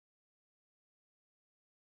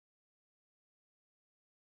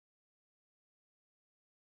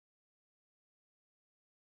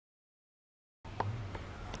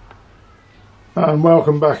And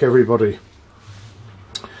welcome back, everybody.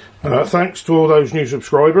 Thanks to all those new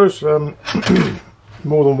subscribers. More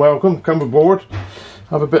than welcome. Come aboard,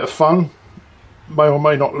 have a bit of fun. May or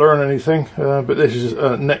may not learn anything, but this is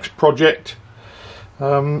a next project.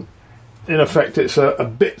 In effect, it's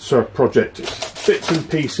a bitser project. It's bits and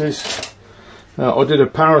pieces. I did a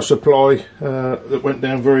power supply that went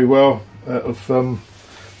down very well out of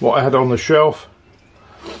what I had on the shelf,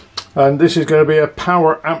 and this is going to be a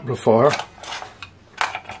power amplifier.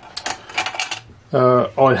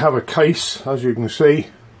 I have a case, as you can see.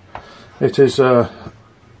 It is a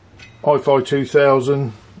Hi-Fi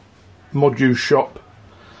 2000 Module Shop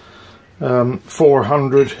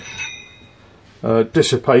 400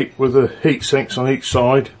 dissipate with the heat sinks on each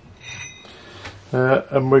side,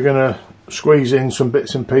 and we're going to squeeze in some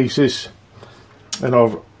bits and pieces. And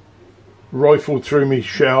I've rifled through my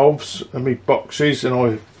shelves and my boxes, and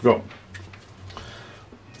I've got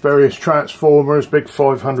various transformers, big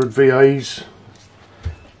 500 VAs,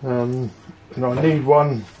 and I need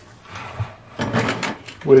one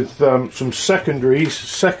with some secondary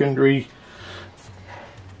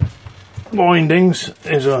windings.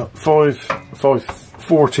 Is a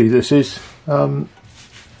 540. This is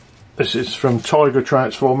from Tiger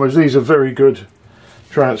Transformers. These are very good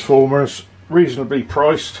transformers, reasonably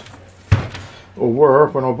priced, or were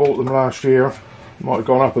when I bought them last year. Might have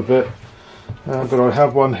gone up a bit, but I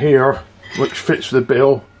have one here which fits the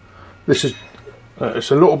bill. This is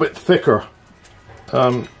it's a little bit thicker, it's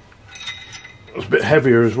a bit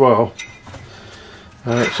heavier as well.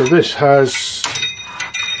 So this has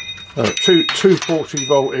 240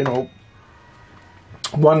 volt in, or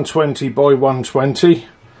 120 by 120,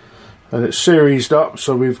 and it's seriesed up.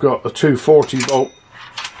 So we've got a 240 volt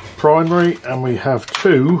primary, and we have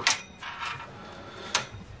two.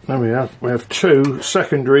 Then we have two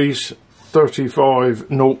secondaries, 35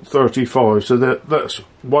 035. So that's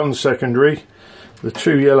one secondary. The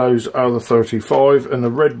two yellows are the 35, and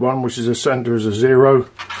the red one, which is a centre, is a 0.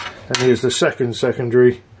 And here's the second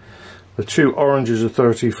secondary. The two oranges are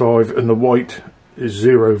 35, and the white is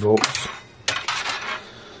 0 volts.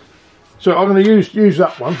 So I'm going to use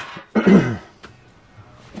that one.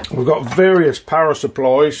 We've got various power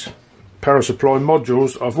supply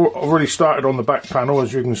modules. I've already started on the back panel,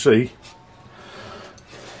 as you can see.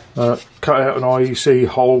 Cut out an IEC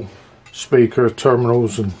hole, speaker,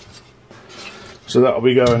 terminals, and so that'll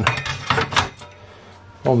be going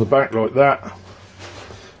on the back like that.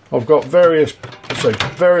 I've got various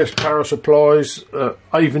power supplies,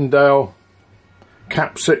 Avondale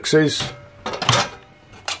Cap 6s.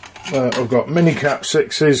 I've got mini Cap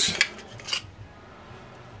 6s.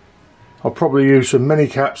 I'll probably use some mini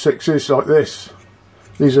Cap 6s like this.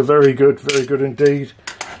 These are very good indeed.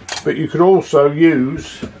 But you could also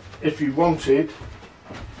use, if you wanted,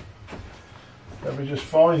 let me just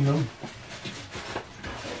find them.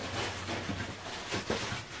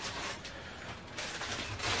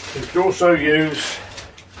 You could also use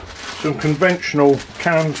some conventional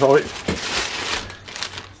can type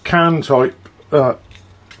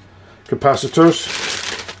capacitors,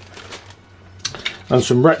 and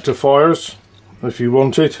some rectifiers if you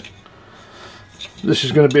wanted. This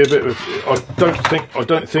is going to be a bit of, I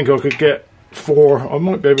don't think I could get 4. I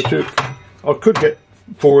might be able to. I could get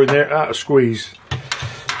 4 in there out of squeeze.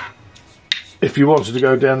 If you wanted to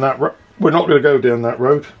go down that road, we're not going to go down that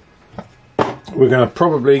road. We're going to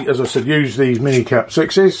probably, as I said, use these mini Cap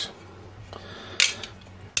 6s.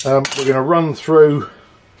 We're going to run through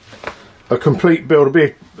a complete build. It'll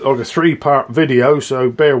be like a 3-part video, so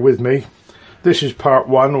bear with me. This is part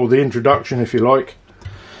 1, or the introduction, if you like.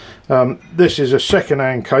 This is a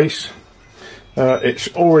second-hand case. It's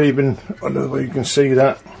already been, I don't know whether you can see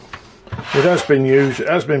that. It has been used. It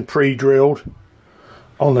has been pre-drilled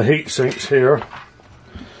on the heat sinks here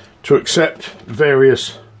to accept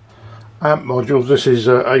various amp modules. This is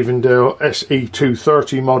Avondale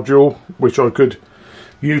SE230 module, which I could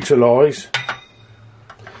utilise.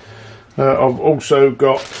 I've also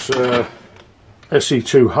got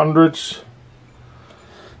SE200s.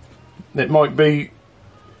 It might be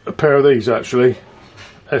a pair of these actually,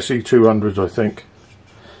 SE200s I think,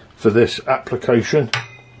 for this application.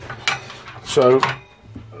 So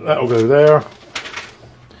that'll go there.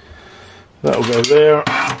 That'll go there.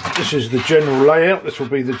 This is the general layout. This will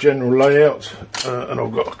be the general layout, and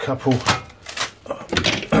I've got a couple.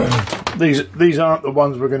 These aren't the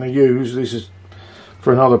ones we're going to use. This is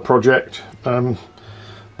for another project.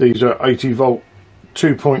 These are 80 volt,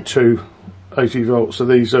 2.2, 80 volts. So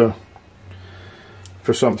these are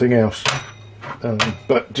for something else.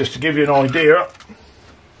 But just to give you an idea,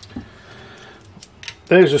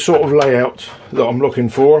 there's a sort of layout that I'm looking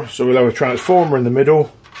for. So we'll have a transformer in the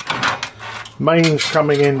middle, mains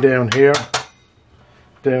coming in down here,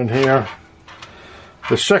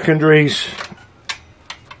 the secondaries,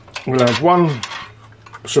 we'll have one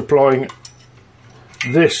supplying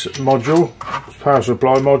this module, power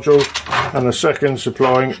supply module, and the second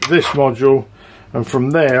supplying this module, and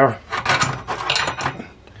from there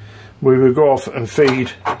we will go off and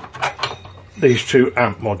feed these two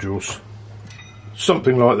amp modules.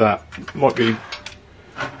 Something like that. Might be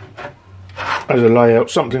as a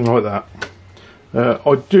layout, something like that.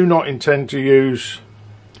 I do not intend to use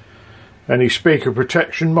any speaker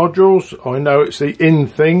protection modules. I know it's the in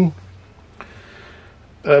thing,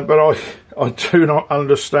 but I do not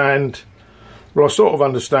understand. Well, I sort of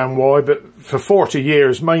understand why, but for 40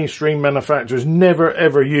 years mainstream manufacturers never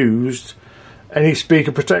ever used any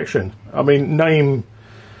speaker protection. I mean, name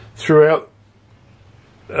throughout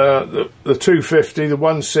the 250, the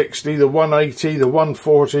 160, the 180, the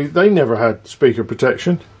 140, they never had speaker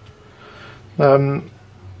protection. And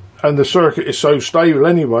the circuit is so stable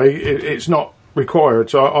anyway, it's not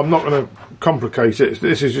required, so I'm not going to complicate it.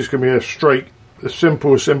 This is just going to be a straight, as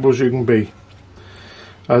simple as you can be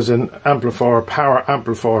as an amplifier, power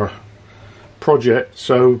amplifier project.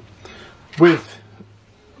 So with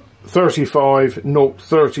 35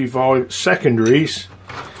 secondaries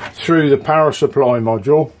through the power supply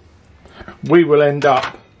module, we will end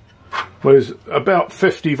up with about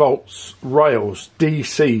 50 volts rails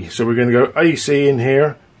DC. So we're going to go AC in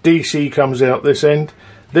here, DC comes out this end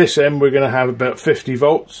we're going to have about 50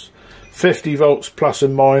 volts plus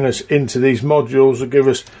and minus into these modules will give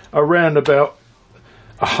us around about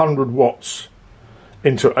 100 watts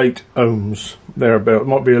into 8 ohms thereabout. It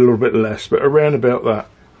might be a little bit less, but around about that.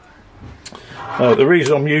 The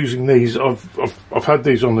reason I'm using these, I've had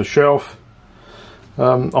these on the shelf.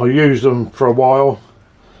 I used them for a while,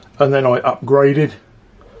 and then I upgraded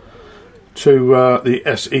to the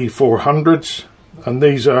SE400s, and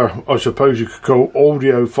these are, I suppose you could call,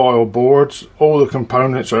 audiophile boards. All the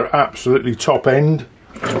components are absolutely top end.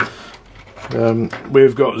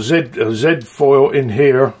 We've got Z foil in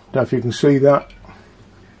here. Now if you can see that,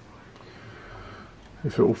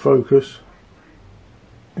 if it will focus,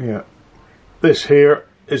 yeah. This here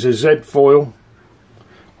is a Z foil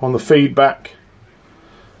on the feedback,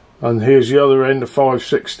 and here's the other end, a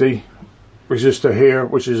 560 resistor here,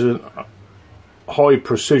 which is a high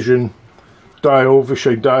precision dial,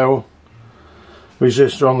 Vichy dial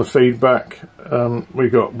resistor on the feedback.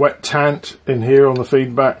 We've got wet tant in here on the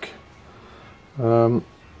feedback, and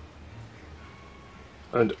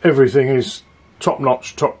everything is top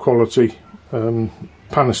notch, top quality.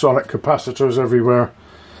 Panasonic capacitors everywhere,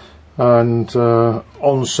 and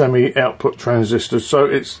on semi output transistors. So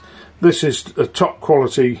this is a top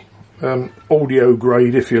quality audio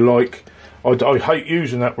grade, if you like. I hate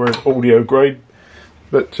using that word, audio grade,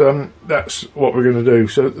 but that's what we're going to do.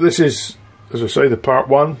 So this is, as I say, the part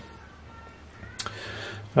 1,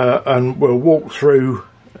 and we'll walk through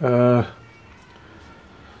the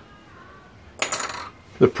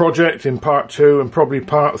project in part 2 and probably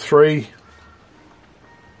part 3.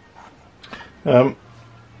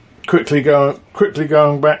 Quickly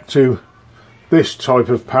going back to this type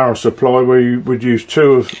of power supply, where you would use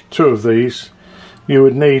two of these, you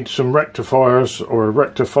would need some rectifiers or a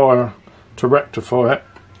rectifier to rectify it,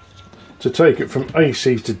 to take it from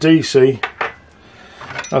AC to DC,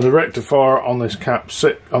 and the rectifier on this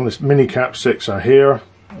mini cap 6 are here,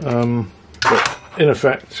 but in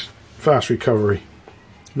effect fast recovery,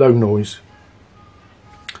 low noise.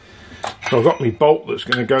 So I've got my bolt that's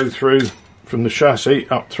going to go through from the chassis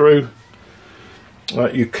up through.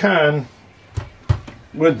 You can,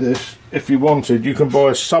 with this, if you wanted, you can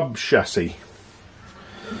buy a sub chassis,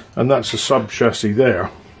 and that's a sub chassis there,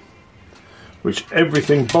 which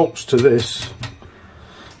everything bolts to this.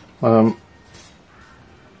 That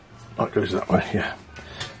goes that way, yeah.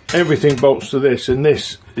 Everything bolts to this, and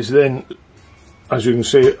this is then, as you can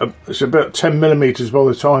see, it's about 10 millimeters by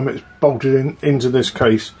the time it's bolted into this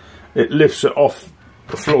case. It lifts it off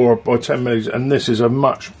the floor by 10 millimeters, and this is a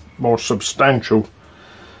much more substantial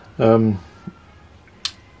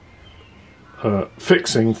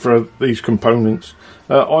fixing for these components.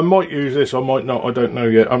 I might use this, I might not, I don't know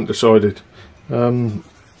yet, I haven't decided. I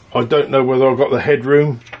don't know whether I've got the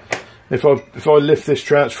headroom. If I lift this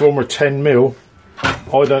transformer 10 mil,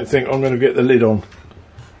 I don't think I'm going to get the lid on.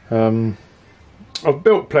 I've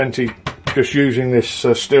built plenty just using this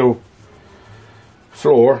steel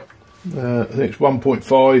floor. I think it's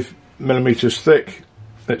 1.5 millimeters thick.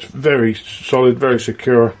 It's very solid, very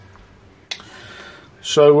secure.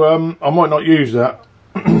 So I might not use that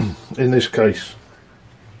in this case.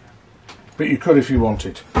 but you could if you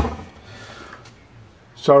wanted.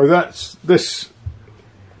 So that's this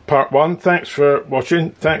part one. Thanks for watching.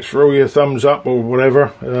 Thanks for all your thumbs up or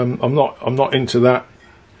whatever. I'm not into that.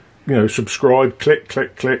 You know, subscribe, click,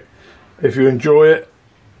 click, click. If you enjoy it,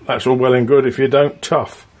 that's all well and good. If you don't,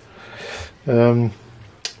 tough. Thank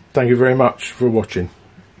you very much for watching.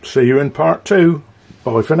 See you in part 2.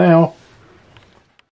 Bye for now.